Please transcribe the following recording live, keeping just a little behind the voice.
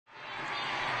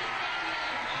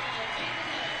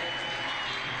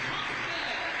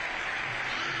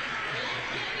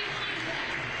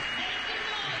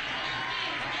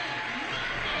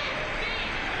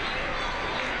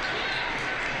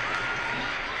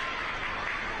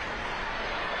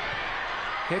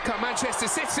Here come Manchester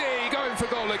City going for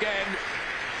goal again.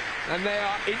 And they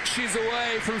are inches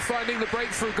away from finding the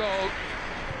breakthrough goal.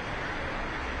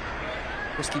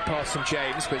 Risky pass from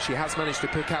James, but she has managed to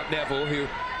pick out Neville, who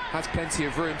has plenty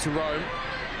of room to roam.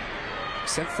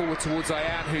 Sent forward towards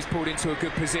Ayan, who's pulled into a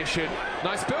good position.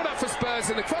 Nice build-up for Spurs,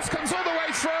 and the cross comes all the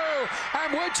way through.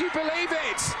 And would you believe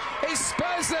it? It's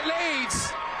Spurs that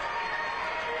leads.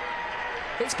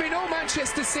 It's been all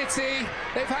Manchester City.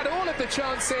 They've had all of the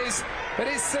chances, but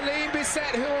it's Celine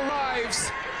Bisset who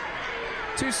arrives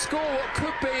to score what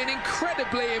could be an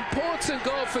incredibly important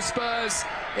goal for Spurs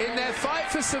in their fight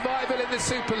for survival in the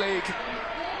Super League.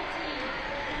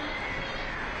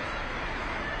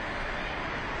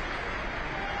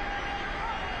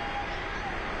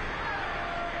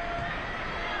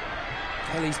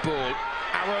 Ellie's ball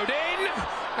arrowed in,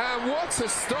 and what a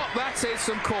stop that is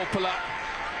from Coppola.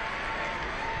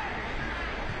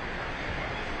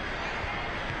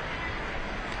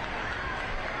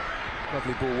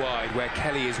 Lovely ball wide where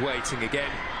Kelly is waiting again.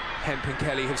 Hemp and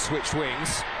Kelly have switched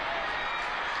wings.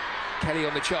 Kelly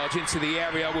on the charge into the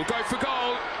area, will go for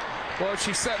goal. Well,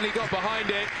 she certainly got behind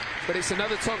it, but it's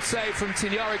another top save from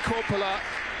Tignari Coppola.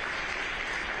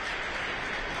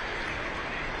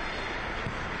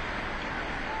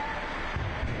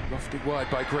 Lofted wide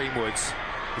by Greenwoods.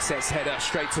 He sets header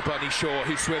straight to Bunny Shaw,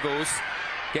 who swivels.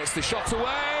 Gets the shot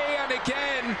away, and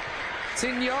again,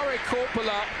 Tignari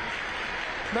Coppola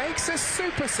makes a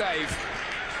super save.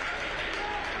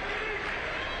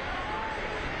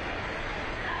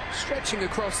 Stretching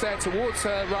across there towards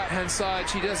her right-hand side.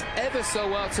 She does ever so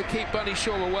well to keep Bunny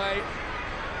Shaw away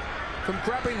from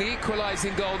grabbing the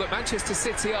equalising goal that Manchester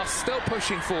City are still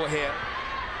pushing for here.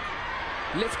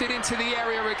 Lifted into the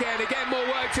area again more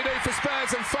work to do for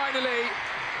Spurs, and finally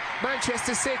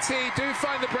Manchester City do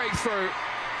find the breakthrough.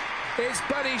 It's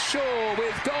Bunny Shaw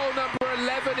with goal number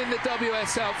 11 in the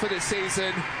WSL for this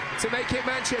season to make it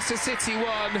Manchester City 1,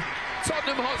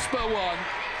 Tottenham Hotspur 1.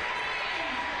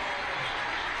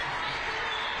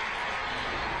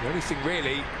 The only thing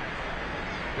really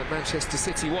that Manchester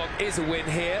City want is a win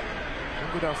here.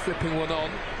 And without flipping one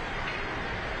on.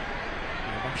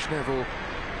 Ash Neville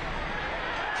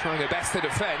trying her best to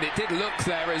defend. It did look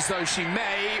there as though she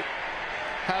may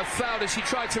have fouled as she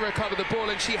tried to recover the ball,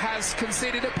 and she has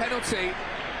conceded a penalty.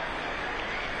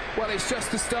 Well, it's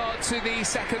just the start to the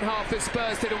second half that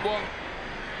Spurs didn't want.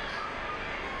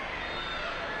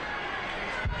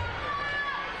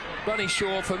 Bunny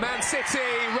Shaw for Man City,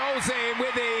 rolls in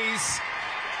with ease.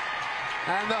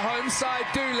 And the home side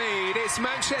do lead. It's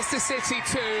Manchester City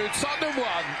 2, Tottenham 1.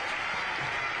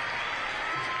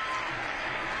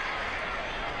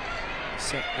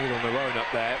 Set all on their own up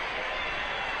there.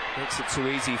 Makes it too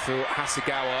easy for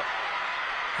Hasegawa.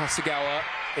 Hasegawa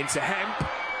into Hemp.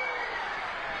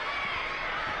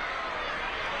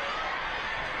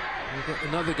 We've got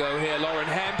another go here, Lauren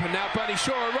Hemp, and now Bunny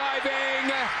Shaw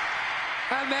arriving.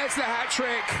 And there's the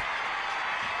hat-trick.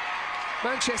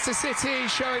 Manchester City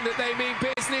showing that they mean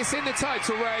business in the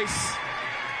title race.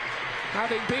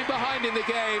 Having been behind in the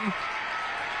game,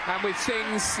 and with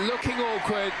things looking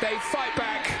awkward, they fight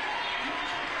back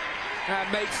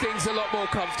and make things a lot more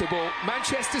comfortable.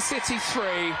 Manchester City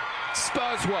 3,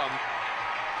 Spurs 1.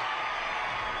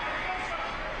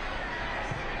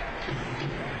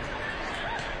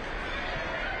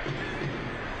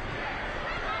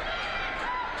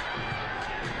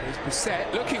 There's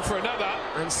Bisset looking for another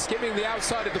and skimming the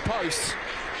outside of the post.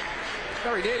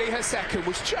 Very nearly her second,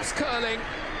 was just curling.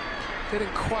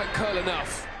 Didn't quite curl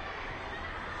enough.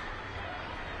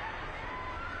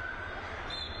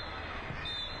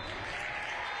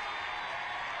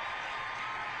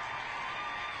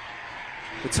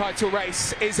 The title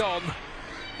race is on.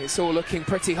 It's all looking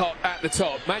pretty hot at the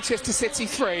top. Manchester City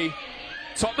 3,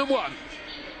 Tottenham 1.